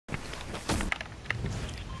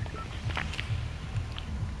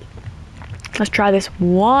Let's try this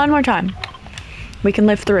one more time. We can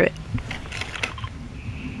live through it.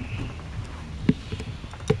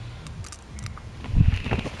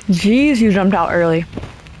 Jeez, you jumped out early.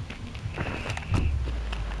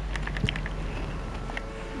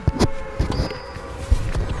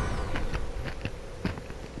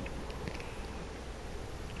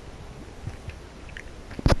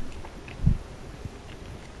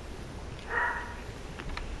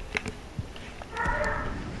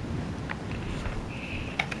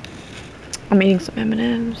 I'm eating some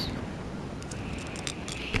M&Ms.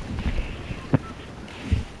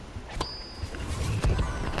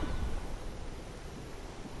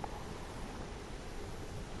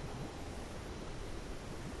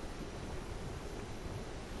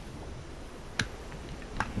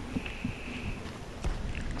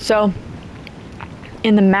 So,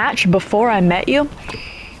 in the match before I met you,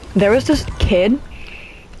 there was this kid,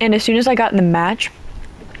 and as soon as I got in the match,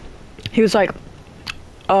 he was like,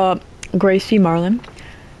 Gracie Marlin.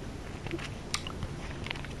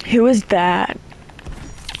 Who is that?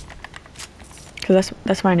 Cause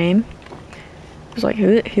that's my name. I was like,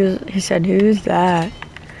 he said, who's that?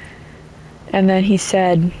 And then he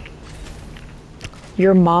said,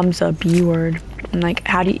 your mom's a B word. I'm like,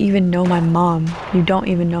 how do you even know my mom? You don't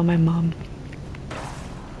even know my mom.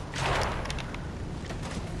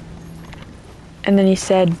 And then he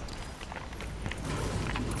said,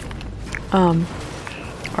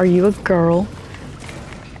 are you a girl?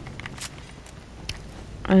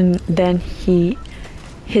 And then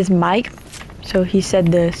his mic, so he said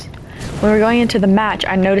this. When we were going into the match,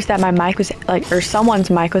 I noticed that my mic was like, or someone's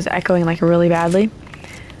mic was echoing like really badly.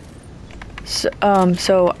 So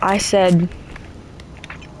I said,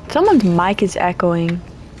 someone's mic is echoing.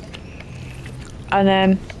 And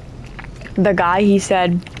then the guy, he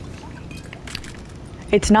said,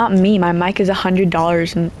 it's not me, my mic is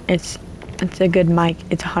 $100 and it's a good mic,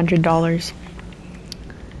 it's $100.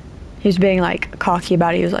 He was being like cocky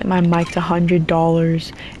about it. He was like, my mic's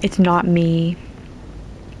 $100, it's not me.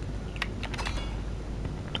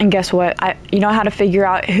 And guess what? You know how to figure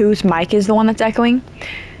out whose mic is the one that's echoing?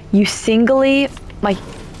 You singly, like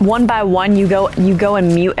one by one, you go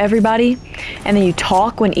and mute everybody, and then you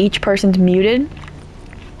talk when each person's muted.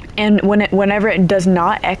 And whenever it does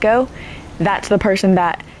not echo, that's the person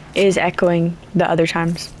that is echoing the other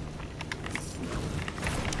times.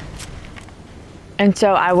 And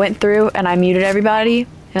so I went through and I muted everybody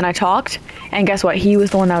and I talked, and guess what? He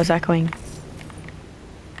was the one that was echoing.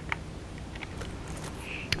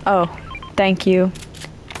 Oh, thank you.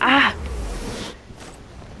 Ah!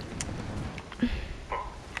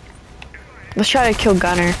 Let's try to kill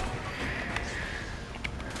Gunner.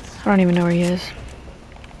 I don't even know where he is.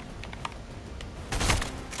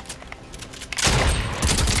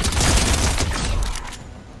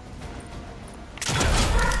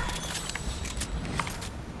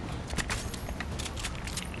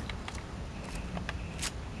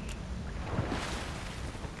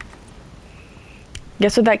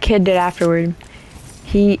 Guess what that kid did afterward?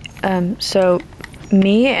 So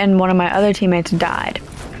me and one of my other teammates died.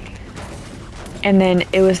 And then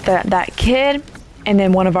it was that kid, and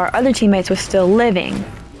then one of our other teammates was still living.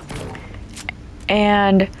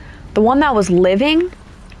 And the one that was living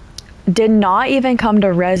did not even come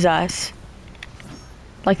to res us.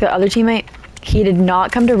 Like the other teammate, he did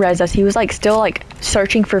not come to res us. He was like still like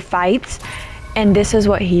searching for fights. And this is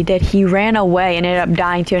what he did. He ran away and ended up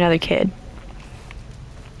dying to another kid.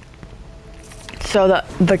 So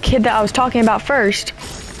the kid that I was talking about first,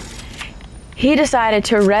 he decided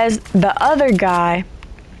to res the other guy,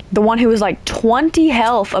 the one who was like 20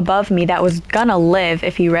 health above me that was gonna live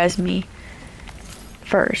if he resed me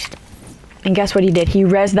first. And guess what he did? He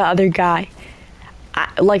resed the other guy.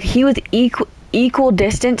 Like he was equal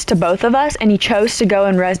distance to both of us, and he chose to go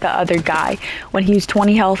and res the other guy when he was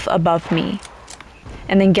 20 health above me.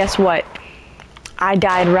 And then guess what? I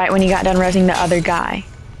died right when he got done resing the other guy.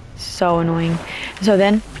 So annoying. So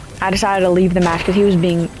then I decided to leave the match because he was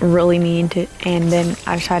being really mean and then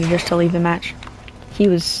I decided just to leave the match. He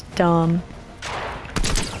was dumb.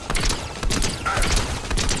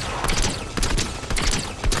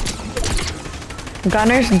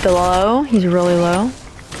 Gunner's low. He's really low.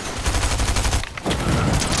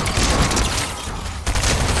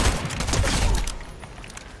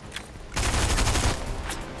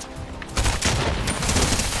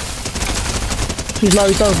 He's low,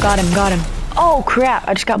 he's low. Got him. Oh crap,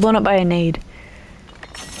 I just got blown up by a nade.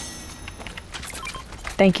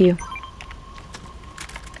 Thank you.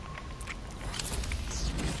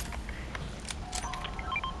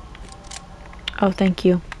 Oh, thank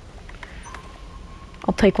you.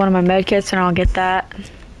 I'll take one of my med kits and I'll get that.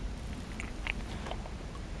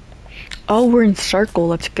 Oh, we're in circle.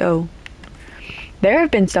 Let's go. There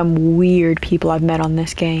have been some weird people I've met on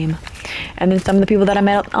this game. And then some of the people that I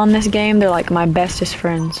met on this game, they're like my bestest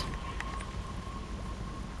friends.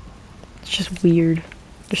 It's just weird.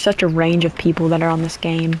 There's such a range of people that are on this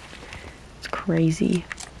game. It's crazy.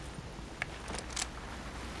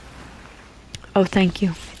 Oh, thank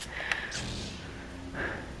you.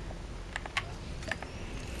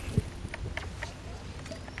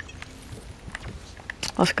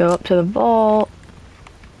 Let's go up to the vault.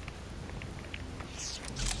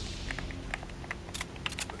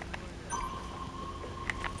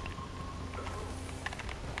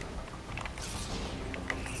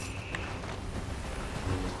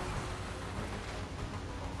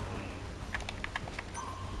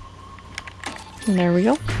 And there we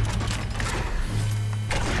go.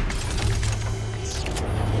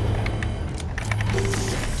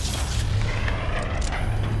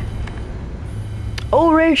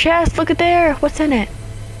 Oh, rare chest, look at there. What's in it?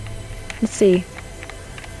 Let's see.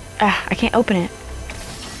 Ah, I can't open it.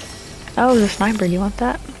 Oh, the sniper, do you want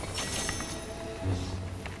that?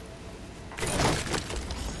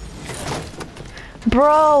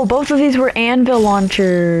 Bro, both of these were anvil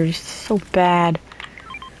launchers. So bad.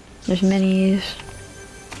 There's minis.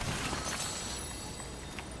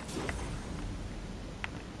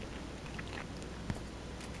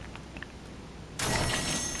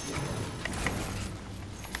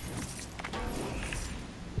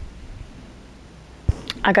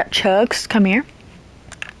 I got chugs. Come here.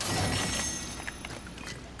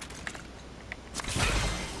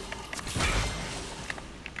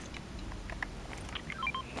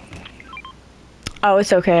 Oh,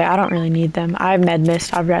 it's okay. I don't really need them. I have med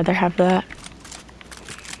mist. I'd rather have that.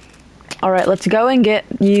 Alright, let's go and get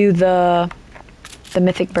you the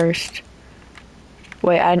mythic burst.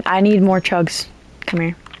 Wait, I need more chugs. Come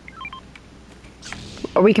here.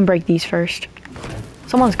 Or we can break these first.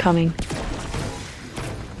 Someone's coming.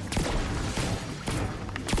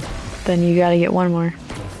 Then you gotta get one more.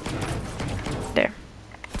 There.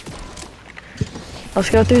 Let's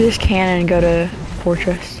go through this cannon and go to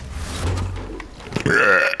Fortress.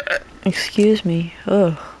 Excuse me.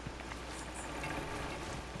 Ugh.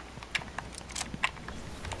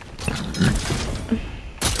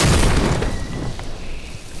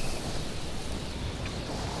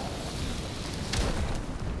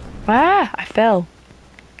 Ah, I fell.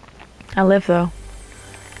 I live though.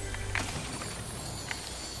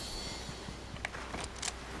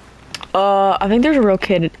 I think there's a real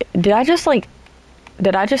kid. Did I just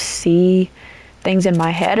see things in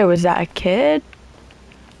my head, or was that a kid?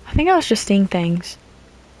 I think I was just seeing things.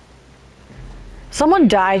 Someone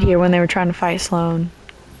died here when they were trying to fight Sloan.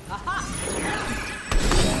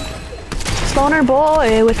 Sloaner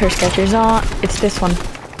boy with her Skechers on. It's this one.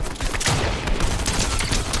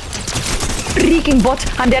 Freaking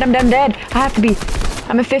bot. I'm dead, I'm dead, I'm dead. I have to be.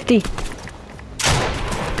 I'm at 50.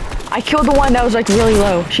 I killed the one that was like really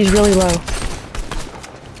low. She's really low.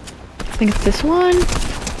 I think it's this one.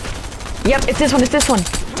 Yep, it's this one, it's this one.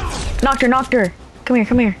 Knocked her, knocked her. Come here,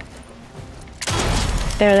 come here.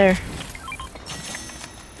 There.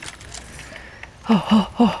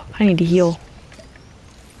 Oh, I need to heal.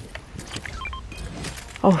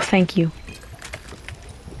 Oh, thank you.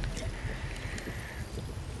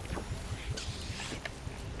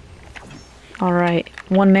 Alright,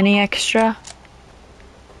 1 mini extra.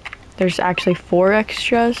 There's actually 4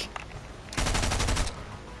 extras.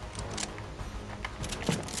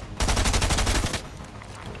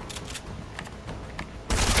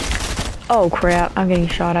 Oh crap, I'm getting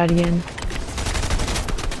shot at again.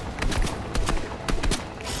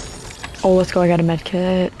 Oh, let's go, I got a med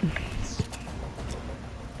kit.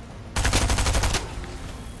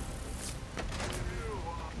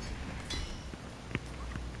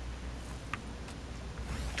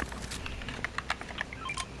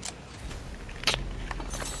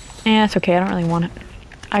 Yeah, it's okay, I don't really want it.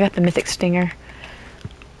 I got the mythic stinger.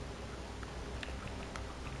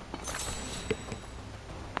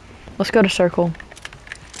 Let's go to circle.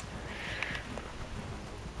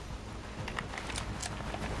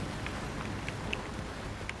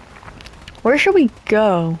 Where should we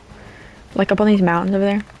go? Like up on these mountains over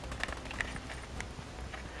there?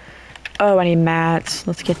 Oh, I need mats.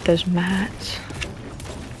 Let's get those mats.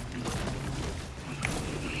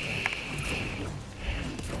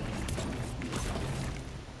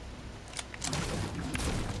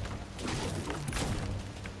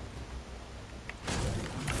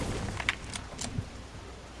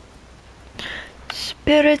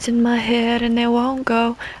 Spirits in my head and they won't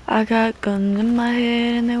go. I got guns in my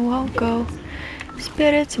head and they won't go.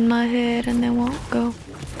 Spirits in my head and they won't go.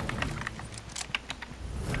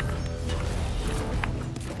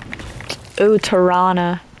 Ooh,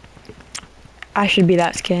 Tirana. I should be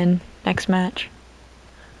that skin next match.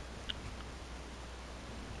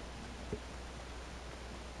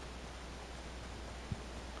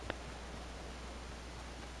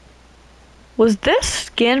 Was this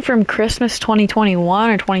skin from Christmas 2021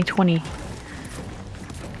 or 2020?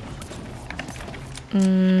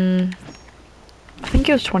 I think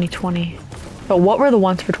it was 2020. But what were the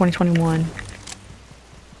ones for 2021?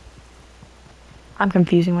 I'm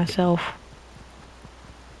confusing myself.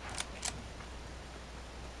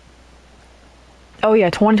 Oh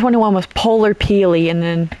yeah, 2021 was Polar Peely, and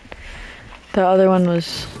then the other one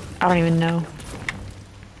was, I don't even know.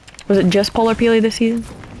 Was it just Polar Peely this season?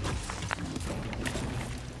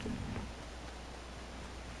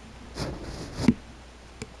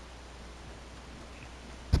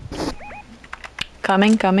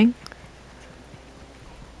 Coming.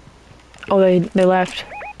 Oh, they left.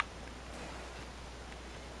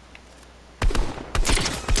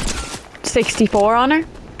 $64 on her.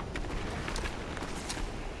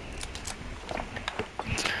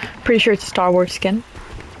 Pretty sure it's a Star Wars skin.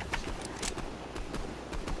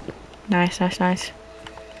 Nice.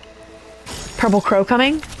 Purple Crow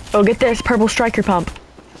coming. Oh, get this, purple striker pump.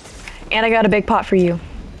 And I got a big pot for you.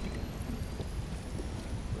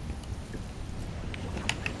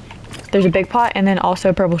 There's a big pot and then also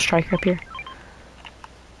a purple striker up here.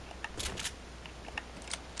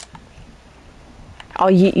 I'll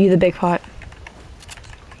yeet you the big pot.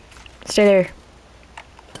 Stay there.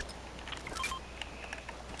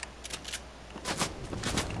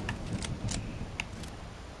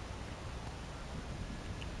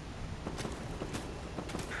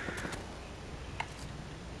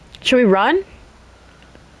 Should we run?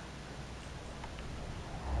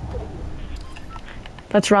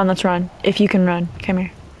 Let's run. If you can run. Come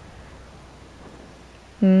here.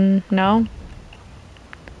 No.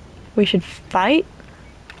 We should fight?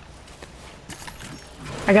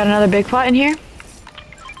 I got another big pot in here.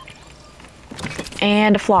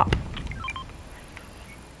 And a flop.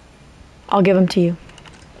 I'll give them to you.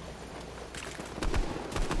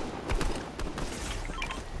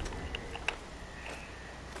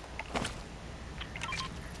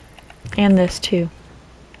 And this too.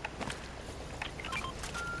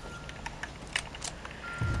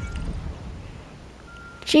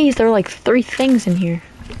 Jeez, there are like 3 things in here.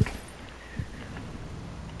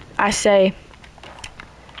 I say,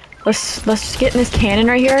 let's get in this cannon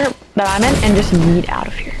right here that I'm in and just yeet out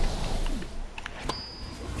of here.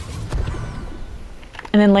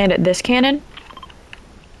 And then land at this cannon.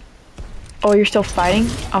 Oh, you're still fighting?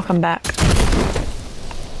 I'll come back.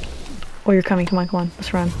 Oh, you're coming. Come on.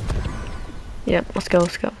 Let's run. Yep, let's go.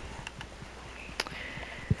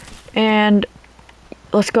 And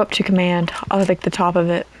let's go up to command. I'll like the top of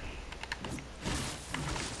it.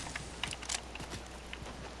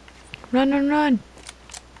 Run.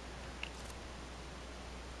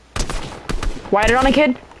 Why did it on a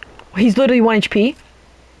kid? He's literally 1 HP.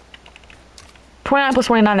 29 plus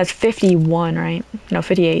 29 is 51, right? No,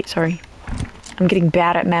 58, sorry. I'm getting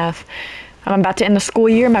bad at math. I'm about to end the school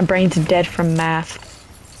year. My brain's dead from math.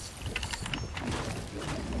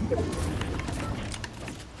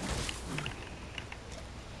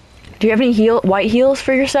 Do you have any white heals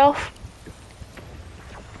for yourself?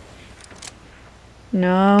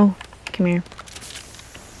 No. Come here.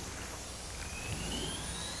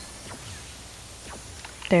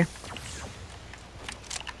 There.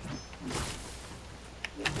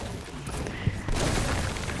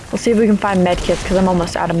 We'll see if we can find med kits because I'm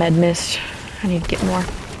almost out of med mist. I need to get more.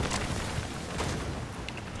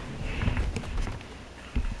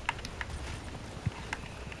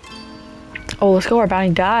 Oh, let's go. Our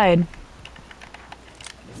bounty died.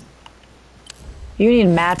 You need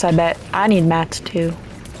mats, I bet. I need mats too.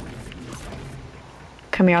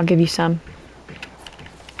 Come here, I'll give you some.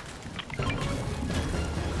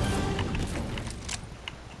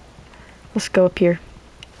 Let's go up here.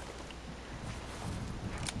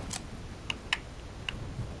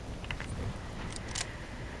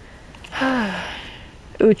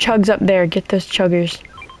 Ooh, Chug's up there. Get those chuggers.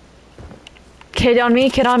 Kid on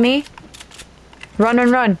me.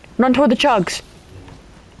 Run. Run toward the Chugs.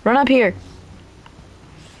 Run up here.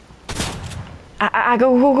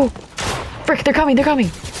 Go. Frick, they're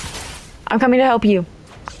coming. I'm coming to help you.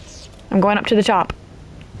 I'm going up to the top.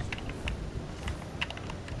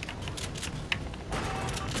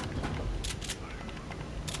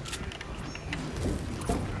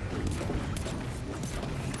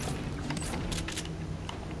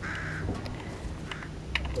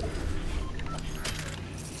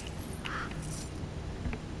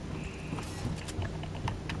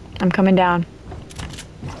 I'm coming down.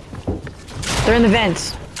 They're in the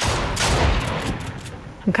vents.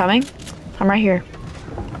 I'm coming. I'm right here.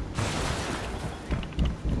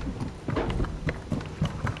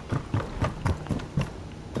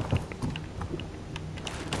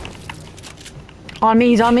 On me,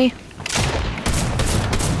 he's on me.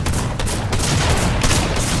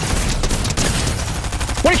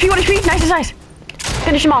 One HP, nice, nice.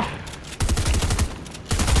 Finish him off.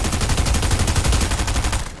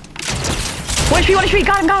 One HP,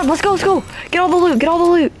 got him, let's go. Get all the loot, Get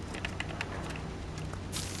all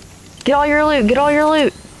your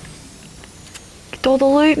loot. Get all the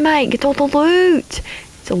loot, mate, get all the loot.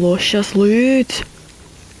 It's a luscious loot.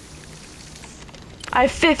 I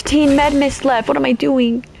have 15 med mist left. What am I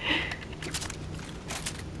doing?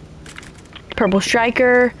 Purple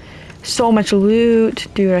striker. So much loot.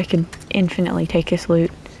 Dude, I could infinitely take this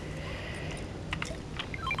loot.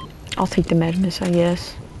 I'll take the med mist, I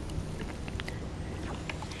guess.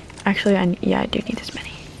 Actually, yeah, I do need this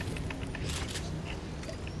many.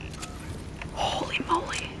 Holy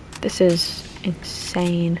moly. This is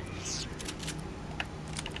insane.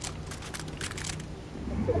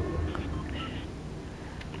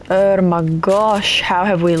 Oh my gosh, how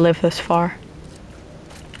have we lived this far?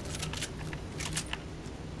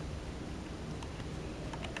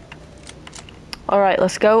 Alright,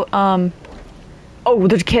 let's go. Oh,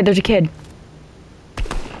 there's a kid.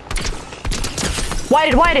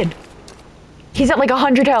 Whited! He's at like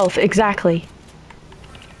 100 health, exactly.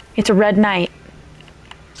 It's a red knight.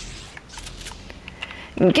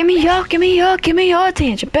 Give me your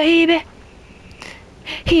attention, baby.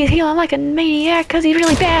 He is healing like a maniac because he's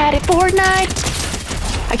really bad at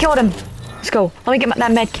Fortnite. I killed him. Let's go. Let me get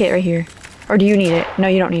that med kit right here. Or do you need it? No,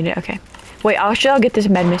 you don't need it. Okay. Wait, I'll get this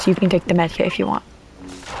med mist. You can take the med kit if you want.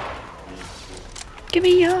 Give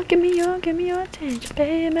me your attention,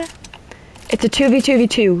 baby. It's a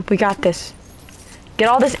 2v2v2. We got this. Get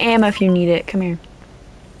all this ammo if you need it. Come here.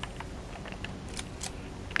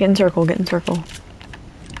 Get in circle.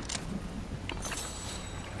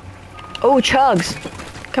 Oh, chugs.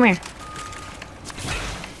 Come here.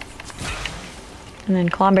 And then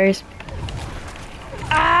clomberries.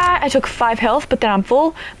 Ah, I took 5 health, but then I'm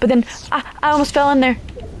full. But then, I almost fell in there.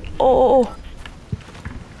 Oh.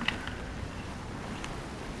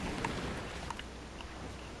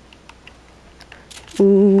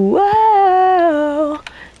 Ooh, oh,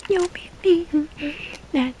 you'll be me,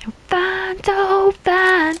 and you'll find so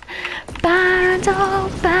fine.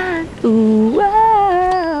 Ooh,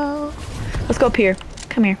 oh. Let's go up here.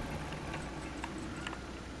 Come here.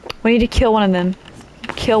 We need to kill one of them.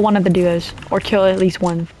 Kill one of the duos. Or kill at least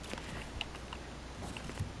one.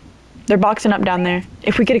 They're boxing up down there.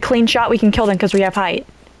 If we get a clean shot, we can kill them because we have height.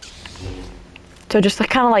 So just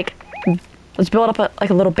kind of like, let's build up a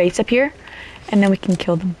little base up here. And then we can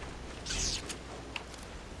kill them.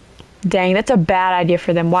 Dang, that's a bad idea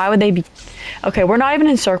for them. Why would they be... Okay, we're not even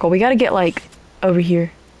in circle. We gotta get like over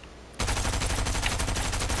here.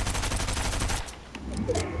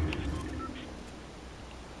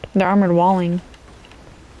 They're armored walling.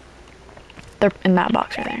 They're in that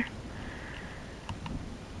box right there.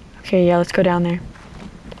 Okay, yeah, let's go down there.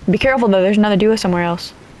 Be careful though, there's another duo somewhere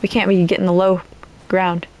else. We can't be getting the low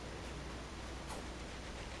ground.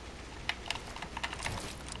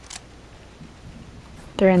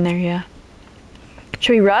 They're in there, yeah.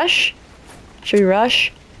 Should we rush?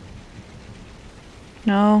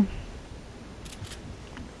 No.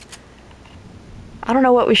 I don't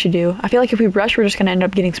know what we should do. I feel like if we rush, we're just gonna end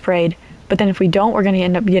up getting sprayed. But then if we don't, we're gonna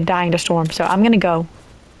end up dying to storm. So I'm gonna go.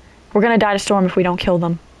 We're gonna die to storm if we don't kill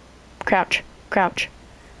them. Crouch.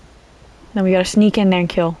 Then we gotta sneak in there and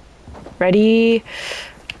kill. Ready?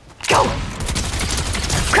 Go!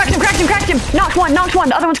 Cracked him! Knocked one!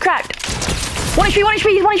 The other one's cracked. 1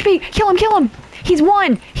 HP! Kill him! He's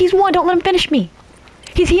one! Don't let him finish me!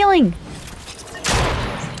 He's healing!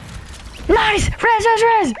 Nice!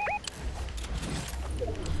 Res!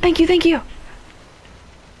 Thank you!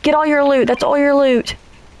 Get all your loot, that's all your loot.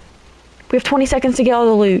 We have 20 seconds to get all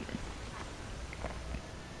the loot.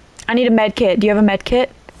 I need a med kit. Do you have a med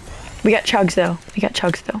kit? We got chugs though.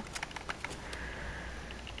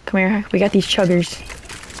 Come here, we got these chuggers.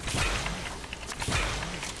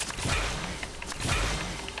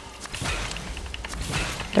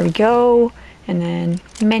 There we go. And then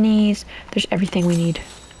minis. There's everything we need.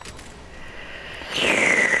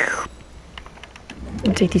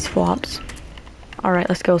 Let's take these flops. Alright,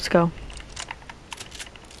 let's go.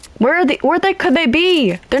 Where could they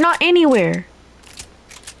be? They're not anywhere.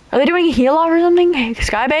 Are they doing a heal off or something?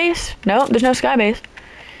 Sky base? No, there's no sky base.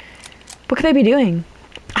 What could they be doing?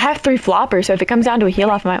 I have 3 floppers, so if it comes down to a heal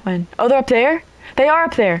off, I might win. Oh, they're up there? They are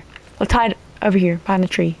up there. Let's hide. over here, behind the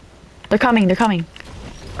tree. They're coming, they're coming.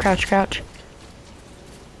 Crouch, crouch.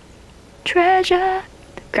 Treasure.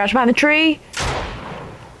 Crouch behind the tree.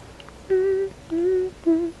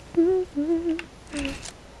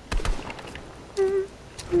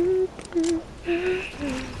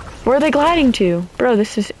 Where are they gliding to? Bro,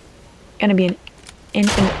 this is gonna be an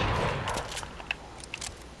infinite.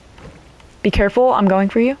 Be careful, I'm going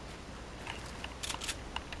for you.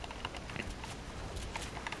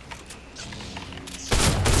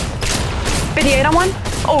 .58 on one?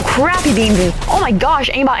 Oh crap, he beamed me. Oh my gosh,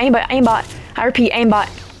 aimbot, aimbot, aimbot. I repeat, aimbot.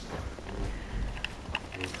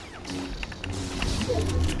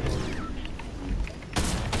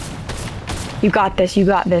 You got this, you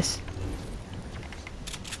got this.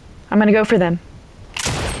 I'm gonna go for them.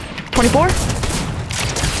 24?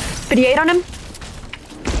 58 on him?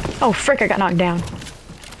 Oh frick, I got knocked down.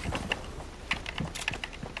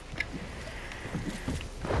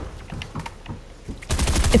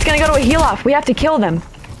 It's gonna go to a heal off. We have to kill them.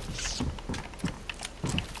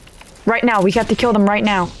 Right now, we have to kill them right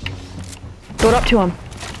now. Build up to him.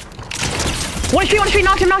 1 HP,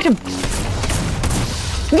 knocked him, knocked him.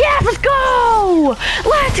 Yes, let's go!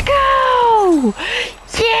 Let's go!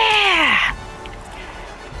 Yeah!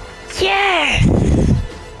 Yes!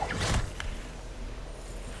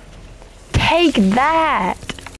 Take that!